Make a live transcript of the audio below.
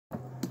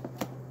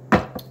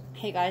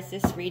Hey guys,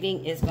 this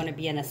reading is going to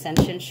be an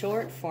Ascension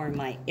short for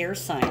my air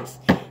signs.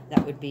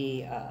 That would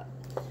be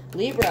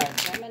Libra,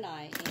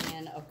 Gemini,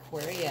 and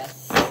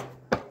Aquarius.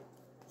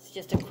 It's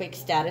just a quick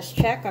status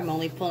check. I'm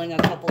only pulling a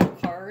couple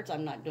of cards.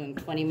 I'm not doing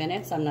 20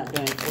 minutes. I'm not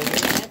doing 40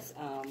 minutes.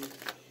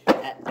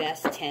 At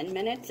best 10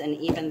 minutes, and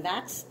even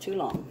that's too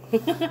long.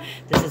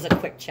 This is a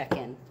quick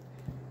check-in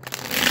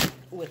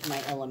with my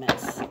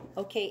elements.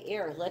 Okay,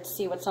 air. Let's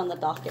see what's on the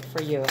docket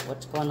for you.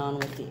 What's going on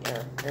with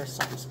the air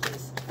signs,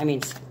 please. I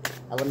mean,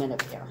 element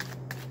of air.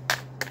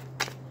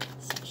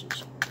 Ascension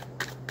check.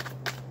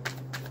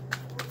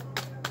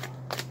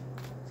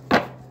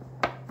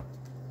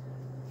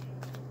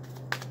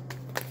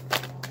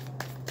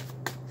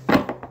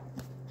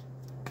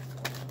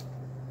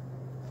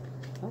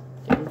 Oh,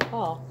 didn't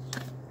fall.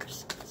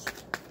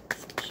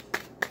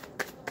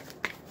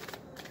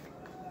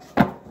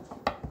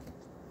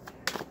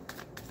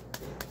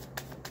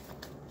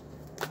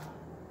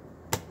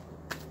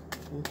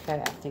 Okay,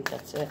 I think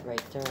that's it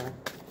right there.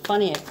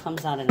 Funny, it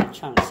comes out in a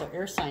chunk. So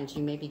air signs,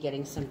 you may be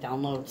getting some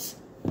downloads.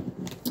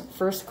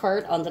 First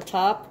card on the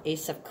top,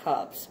 Ace of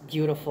Cups.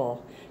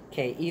 Beautiful.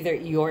 Okay, either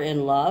you're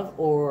in love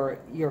or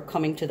you're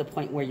coming to the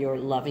point where you're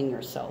loving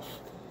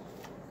yourself.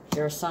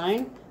 Air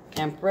sign,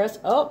 Empress.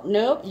 Oh,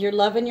 nope, you're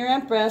loving your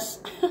Empress.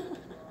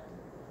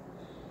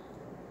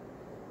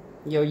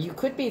 You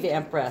could be the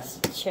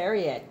Empress.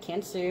 Chariot,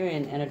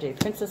 Cancerian energy,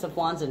 Princess of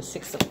Wands, and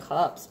Six of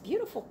Cups.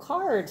 Beautiful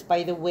cards,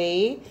 by the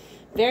way.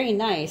 Very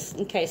nice.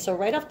 Okay, so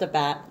right off the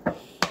bat,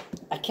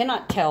 I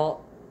cannot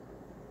tell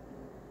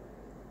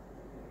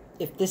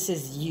if this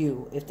is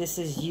you. If this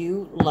is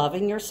you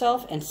loving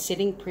yourself and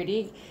sitting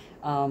pretty.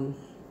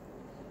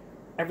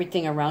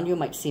 Everything around you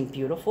might seem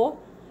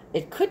beautiful.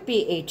 It could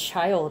be a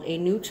child, a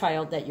new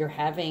child that you're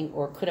having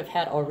or could have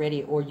had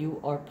already, or you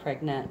are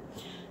pregnant.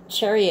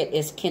 Chariot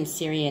is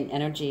Cancerian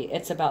energy.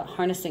 It's about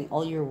harnessing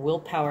all your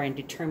willpower and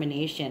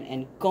determination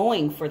and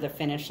going for the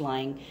finish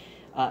line,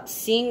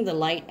 seeing the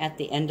light at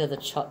the end of the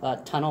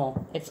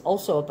tunnel. It's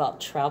also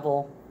about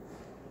travel.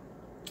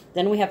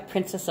 Then we have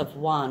Princess of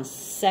Wands,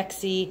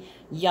 sexy,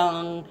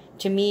 young.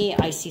 To me,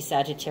 I see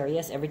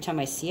Sagittarius every time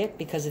I see it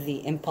because of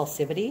the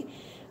impulsivity.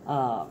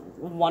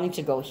 Wanting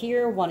to go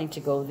here, wanting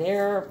to go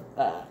there,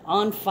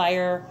 on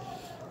fire,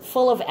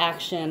 full of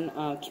action,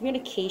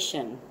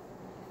 communication.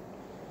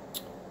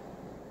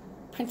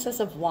 Princess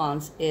of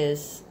Wands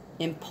is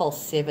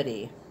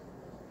impulsivity,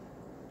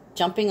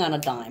 jumping on a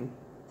dime.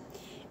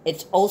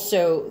 It's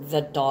also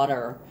the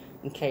daughter.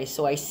 Okay,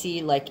 so I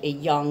see like a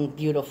young,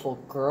 beautiful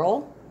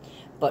girl,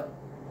 but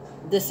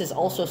this is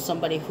also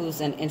somebody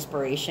who's an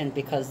inspiration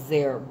because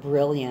they're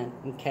brilliant.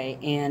 Okay,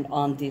 and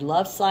on the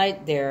love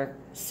side, they're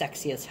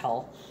sexy as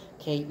hell.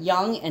 Okay,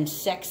 young and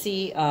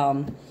sexy,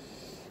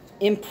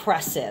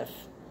 impressive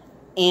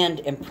and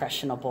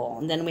impressionable.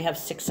 And then we have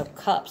Six of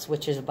Cups,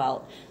 which is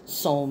about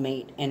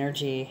soulmate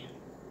energy.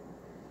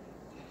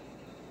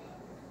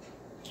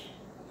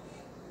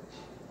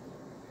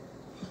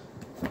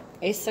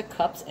 Ace of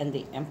Cups and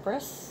the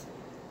Empress.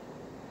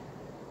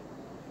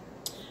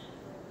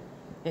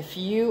 If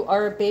you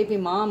are a baby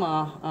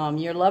mama,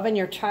 you're loving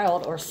your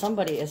child, or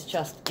somebody is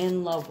just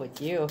in love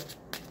with you.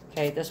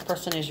 Okay, this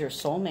person is your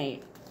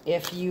soulmate.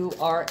 If you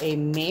are a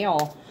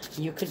male,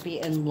 you could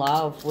be in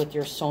love with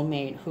your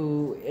soulmate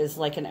who is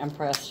like an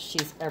empress.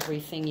 She's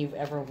everything you've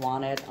ever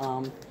wanted.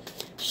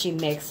 She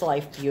makes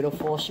life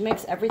beautiful. She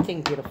makes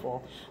everything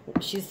beautiful.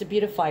 She's the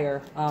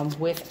beautifier.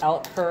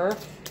 Without her,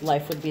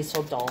 life would be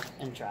so dull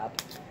and drab.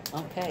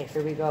 Okay,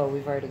 here we go.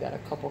 We've already got a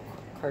couple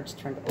cards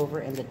turned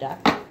over in the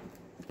deck.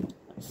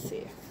 Let's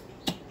see.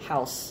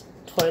 House,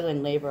 toil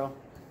and labor,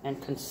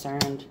 and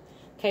concerned.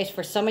 Okay,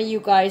 for some of you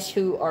guys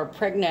who are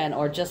pregnant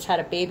or just had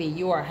a baby,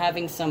 you are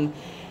having some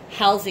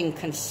housing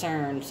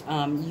concerns.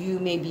 You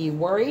may be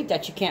worried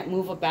that you can't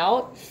move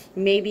about.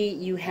 Maybe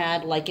you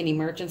had like an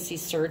emergency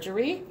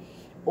surgery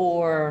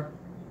or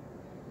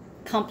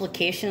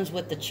complications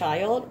with the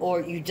child,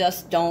 or you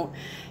just don't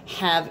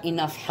have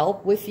enough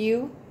help with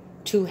you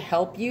to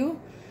help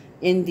you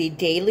in the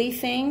daily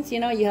things. You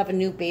know, you have a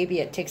new baby.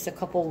 It takes a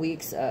couple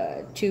weeks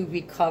to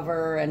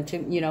recover and to,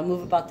 you know,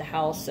 move about the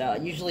house.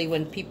 Usually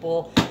when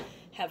people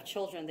have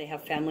children, they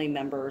have family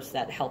members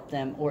that help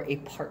them or a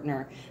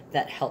partner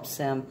that helps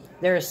them.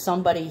 There is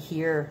somebody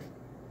here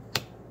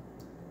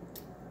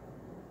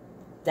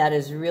that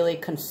is really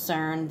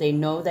concerned. They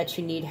know that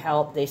you need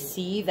help. They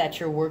see that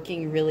you're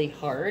working really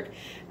hard,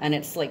 and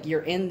it's like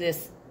you're in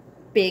this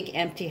big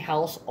empty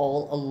house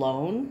all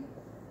alone.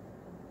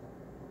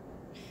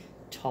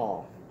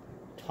 Tall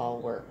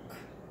work.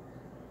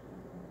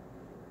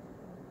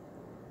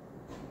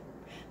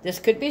 This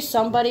could be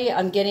somebody.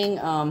 I'm getting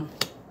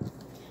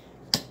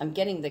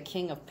the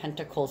King of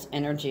Pentacles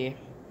energy.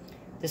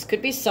 This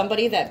could be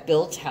somebody that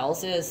builds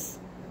houses,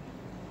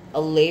 a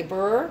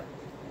laborer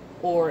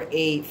or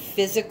a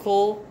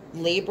physical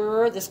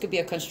laborer. This could be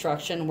a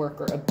construction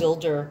worker, a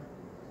builder.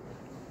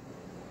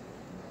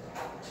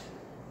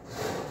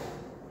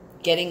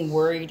 Getting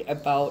worried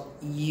about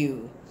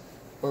you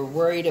or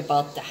worried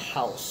about the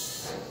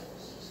house.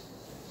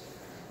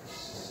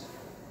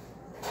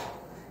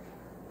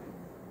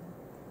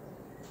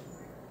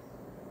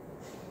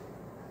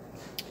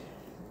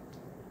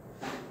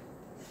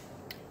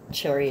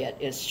 Chariot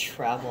is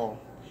travel.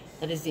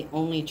 That is the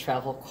only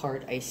travel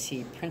card I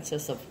see.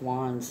 Princess of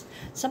Wands.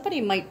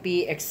 Somebody might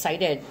be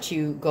excited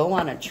to go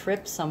on a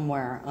trip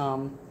somewhere.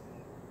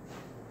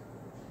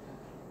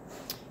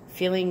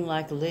 Feeling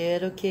like a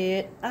little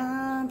kid,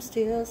 I'm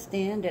still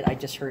standing. I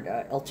just heard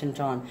Elton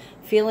John.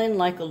 Feeling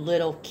like a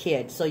little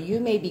kid. So you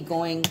may be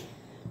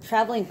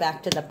traveling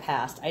back to the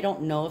past. I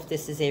don't know if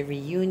this is a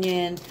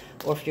reunion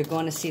or if you're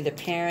going to see the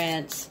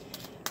parents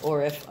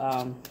or if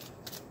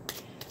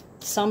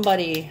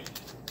somebody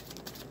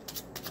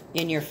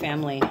in your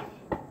family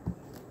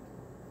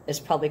is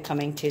probably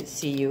coming to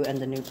see you and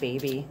the new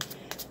baby.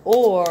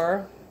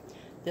 Or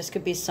this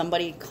could be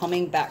somebody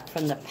coming back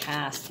from the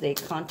past. They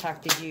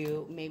contacted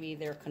you. Maybe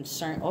they're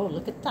concerned. Oh,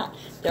 look at that.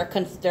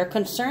 They're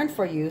concerned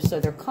for you, so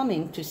they're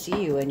coming to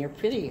see you, and you're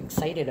pretty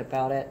excited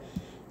about it.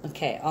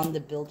 Okay, on the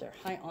Builder.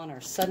 High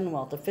honor, sudden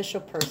wealth,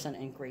 official person,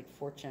 and great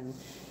fortune.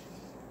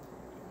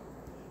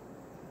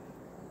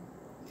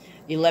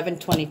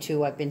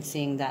 1122, I've been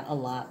seeing that a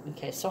lot.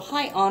 Okay, so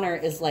high honor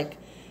is like,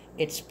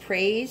 it's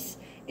praise,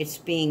 it's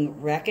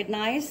being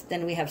recognized.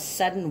 Then we have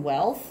sudden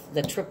wealth,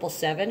 the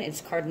 777,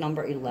 it's card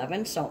number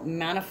 11. So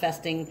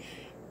manifesting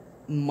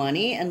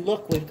money. And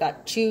look, we've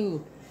got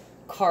two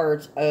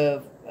cards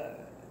of,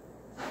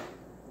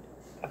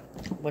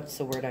 what's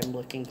the word I'm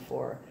looking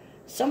for?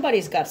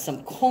 Somebody's got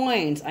some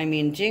coins. I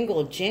mean,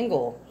 jingle,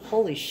 jingle.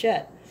 Holy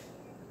shit.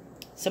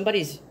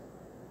 Somebody's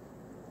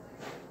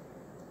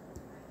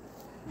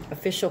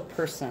official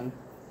person.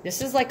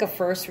 This is like a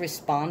first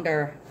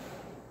responder.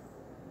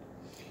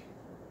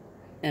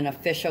 An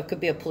official, could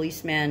be a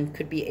policeman,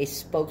 could be a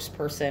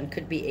spokesperson,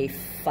 could be a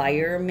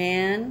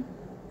fireman.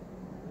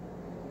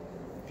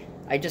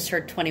 I just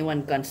heard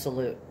 21 gun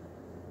salute.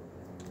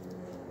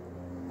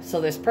 So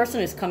this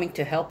person is coming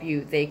to help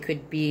you. They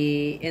could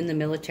be in the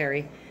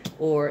military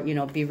or, you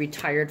know, be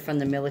retired from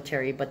the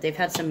military, but they've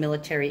had some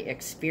military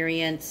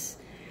experience.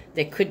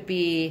 They could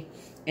be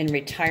in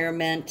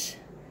retirement.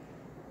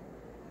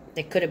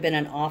 They could have been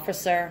an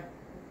officer,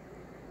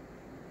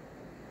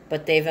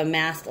 but they've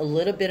amassed a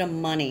little bit of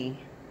money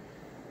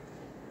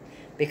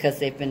because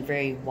they've been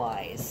very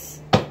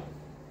wise.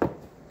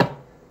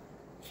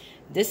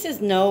 This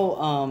is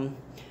no,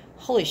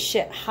 holy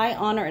shit, high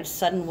honor and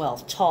sudden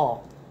wealth,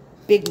 tall,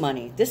 big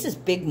money. This is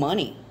big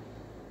money.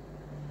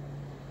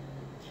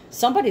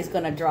 Somebody's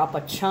going to drop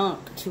a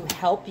chunk to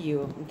help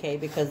you, okay,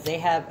 because they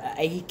have,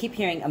 I keep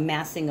hearing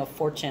amassing a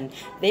fortune.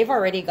 They've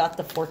already got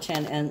the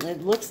fortune, and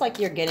it looks like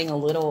you're getting a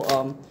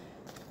little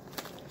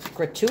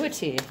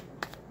gratuity.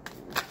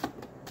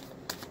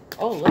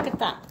 Oh, look at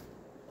that.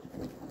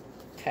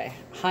 Okay,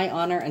 high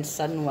honor and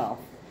sudden wealth.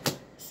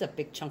 This is a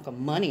big chunk of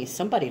money.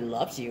 Somebody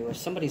loves you or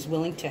somebody's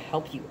willing to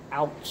help you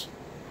out.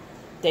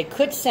 They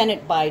could send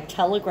it by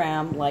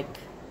telegram, like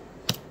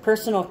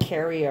personal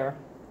carrier.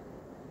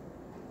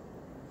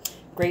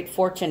 Great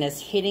fortune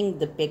is hitting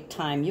the big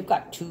time. You've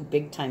got two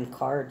big time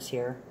cards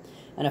here.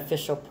 An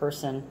official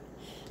person.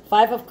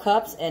 5 of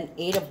Cups and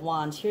 8 of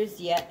Wands.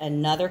 Here's yet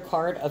another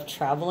card of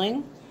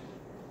traveling.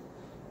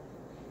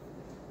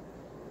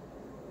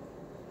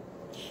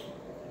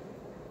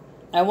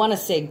 I want to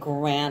say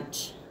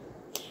grant.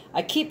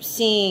 I keep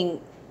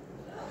hearing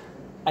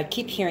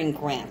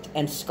grant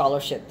and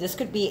scholarship. This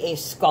could be a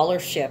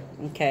scholarship,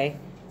 okay?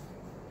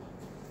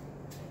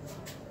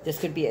 This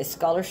could be a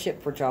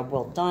scholarship for job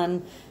well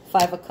done.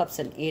 5 of Cups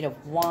and 8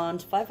 of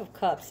Wands. 5 of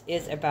Cups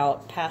is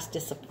about past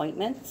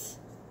disappointments.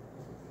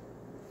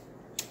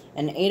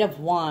 And 8 of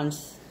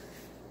Wands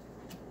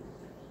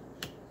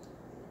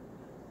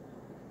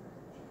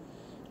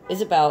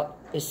is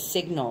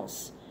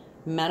signals.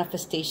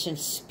 Manifestation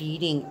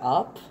speeding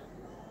up.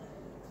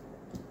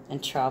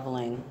 And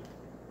traveling.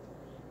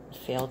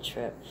 Failed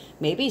trip.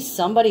 Maybe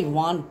somebody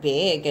won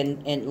big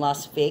in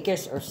Las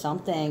Vegas or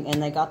something,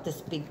 and they got this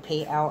big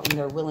payout and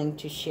they're willing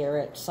to share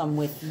it some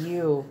with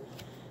you.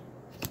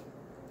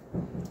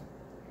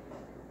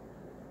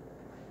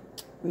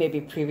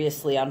 Maybe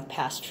previously on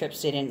past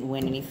trips they didn't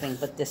win anything,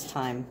 but this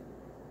time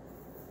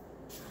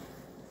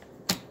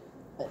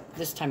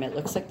it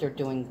looks like they're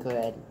doing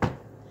good.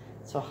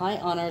 So high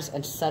honors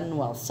and sudden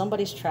wealth.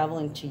 Somebody's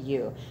traveling to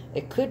you.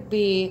 It could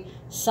be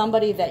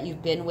somebody that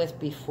you've been with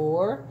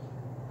before,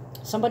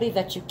 somebody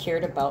that you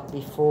cared about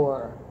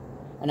before,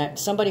 and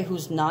somebody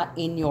who's not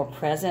in your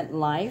present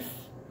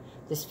life.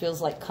 This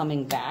feels like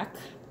coming back.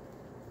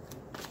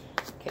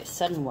 Okay,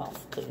 sudden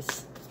wealth,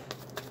 please.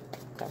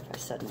 Clarify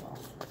sudden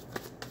wealth.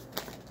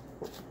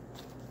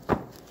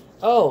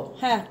 Oh,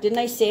 didn't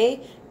I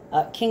say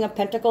King of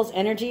Pentacles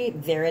energy?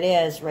 There it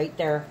is, right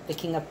there, the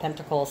King of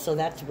Pentacles. So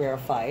that's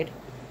verified.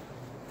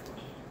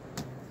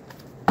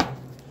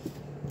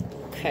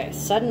 Okay,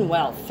 sudden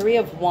wealth, 3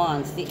 of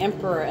Wands, the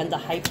Emperor and the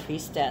High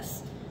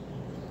Priestess.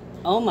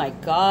 Oh my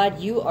God,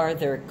 you are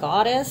their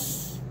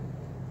goddess.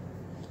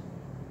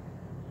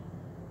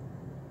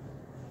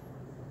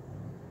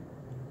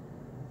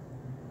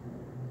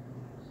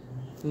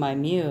 My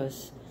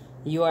muse.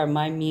 You are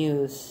my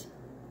muse.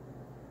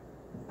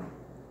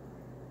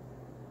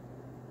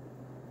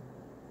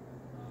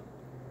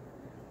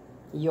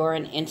 You're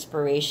an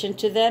inspiration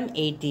to them,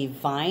 a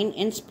divine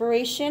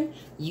inspiration.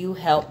 You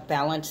help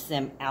balance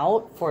them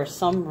out for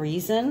some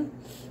reason.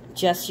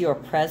 Just your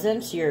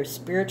presence, your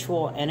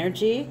spiritual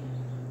energy.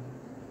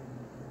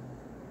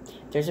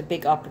 There's a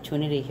big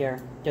opportunity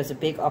here. There's a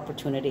big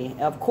opportunity.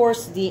 Of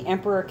course, the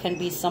Emperor can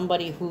be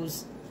somebody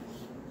who's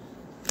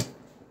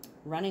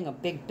running a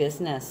big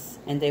business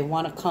and they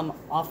want to come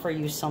offer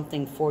you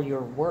something for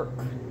your work.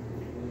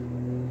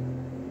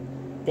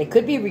 They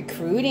could be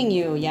recruiting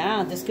you.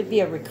 Yeah, this could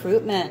be a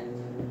recruitment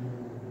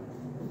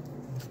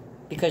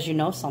because you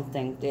know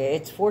something.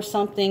 It's for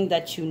something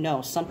that you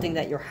know, something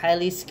that you're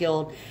highly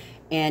skilled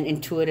and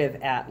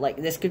intuitive at. Like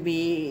this could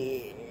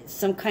be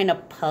some kind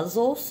of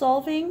puzzle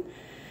solving,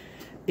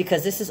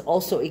 because this is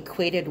also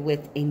equated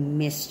with a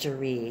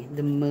mystery.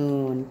 The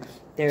moon.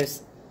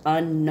 There's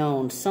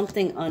unknown,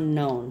 something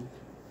unknown.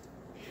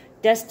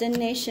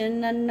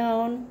 Destination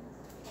unknown.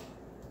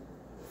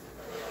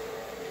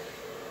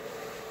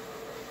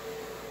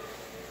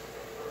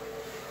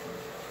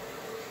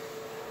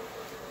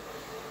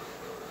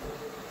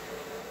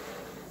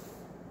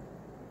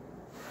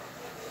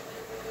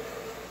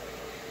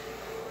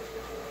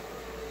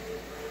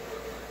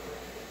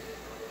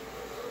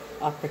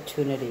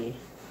 Opportunity.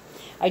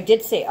 I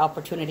did say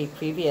opportunity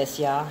previous,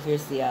 yeah.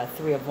 Here's the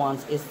Three of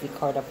Wands is the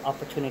card of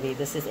opportunity.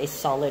 This is a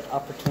solid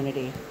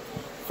opportunity.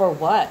 For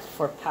what?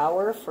 For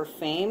power? For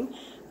fame?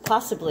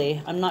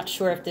 Possibly. I'm not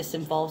sure if this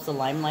involves the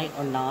limelight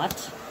or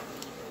not.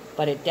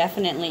 But it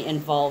definitely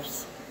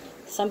involves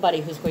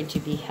somebody who's going to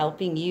be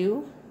helping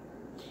you.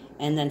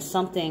 And then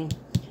something,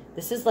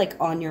 this is like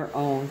on your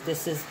own.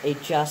 This is a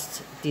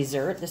just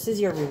dessert. This is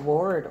your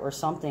reward or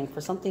something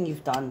for something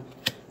you've done.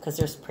 Because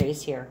there's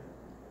praise here.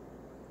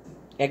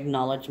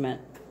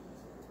 Acknowledgement.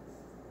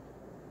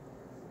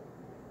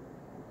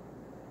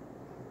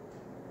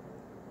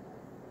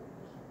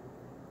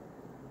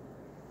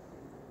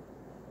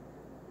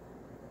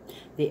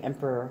 The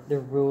Emperor, the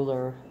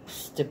ruler,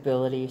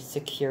 stability,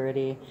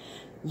 security.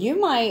 You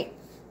might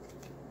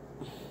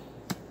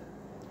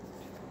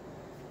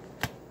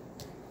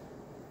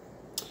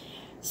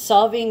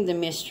solving the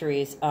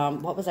mysteries.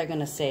 What was I going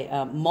to say?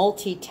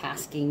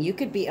 Multitasking. You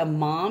could be a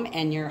mom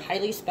and your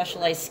highly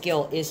specialized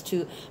skill is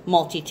to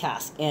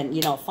multitask and,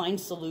 you know, find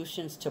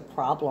solutions to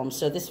problems.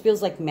 So this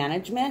feels like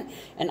management,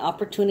 an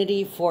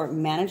opportunity for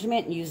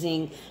management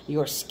using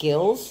your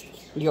skills,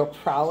 your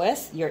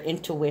prowess, your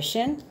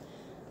intuition.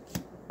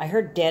 I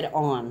heard dead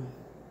on.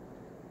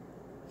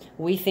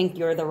 We think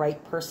you're the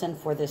right person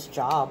for this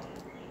job.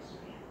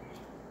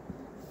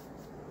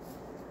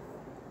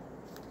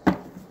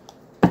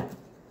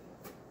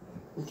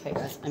 Okay,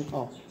 guys,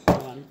 hold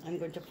on. I'm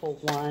going to pull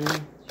one.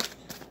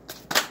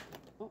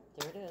 Oh,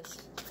 there it is.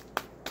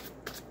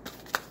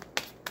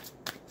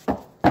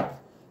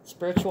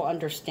 Spiritual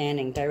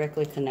understanding,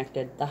 directly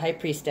connected. The High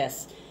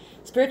Priestess.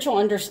 Spiritual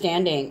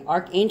understanding,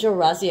 Archangel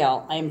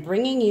Raziel. I am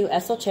bringing you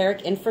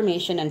esoteric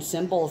information and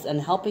symbols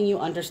and helping you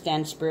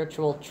understand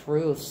spiritual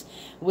truths,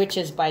 which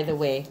is, by the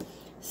way,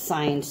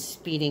 signs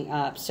speeding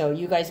up. So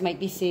you guys might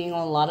be seeing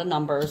a lot of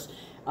numbers.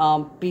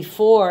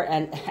 Before,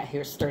 and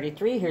here's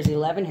 33, here's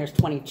 11, here's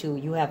 22.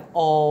 You have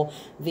all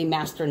the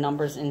master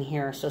numbers in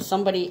here. So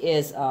somebody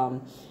is,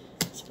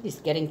 somebody's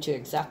getting to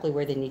exactly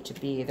where they need to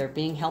be. They're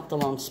being helped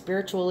along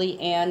spiritually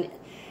and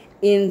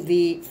in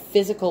the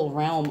physical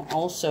realm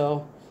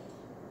also.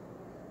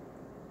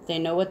 They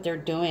know what they're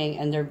doing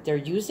and they're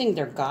using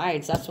their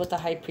guides. That's what the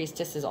High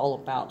Priestess is all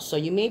about. So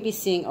you may be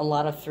seeing a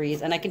lot of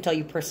threes. And I can tell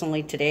you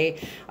personally today,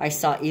 I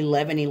saw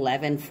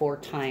 1111 4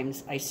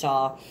 times. I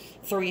saw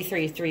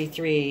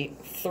 3333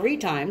 3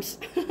 times.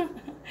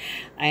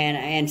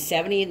 and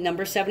 70,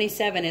 number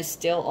 77 is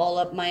still all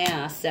up my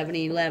ass.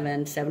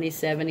 7011,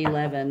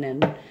 7711.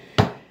 And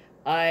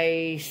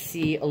I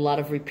see a lot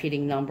of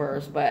repeating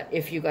numbers. But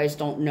if you guys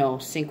don't know,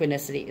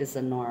 synchronicity is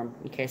the norm.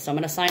 Okay, so I'm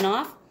going to sign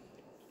off.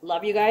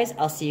 Love you guys.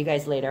 I'll see you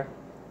guys later.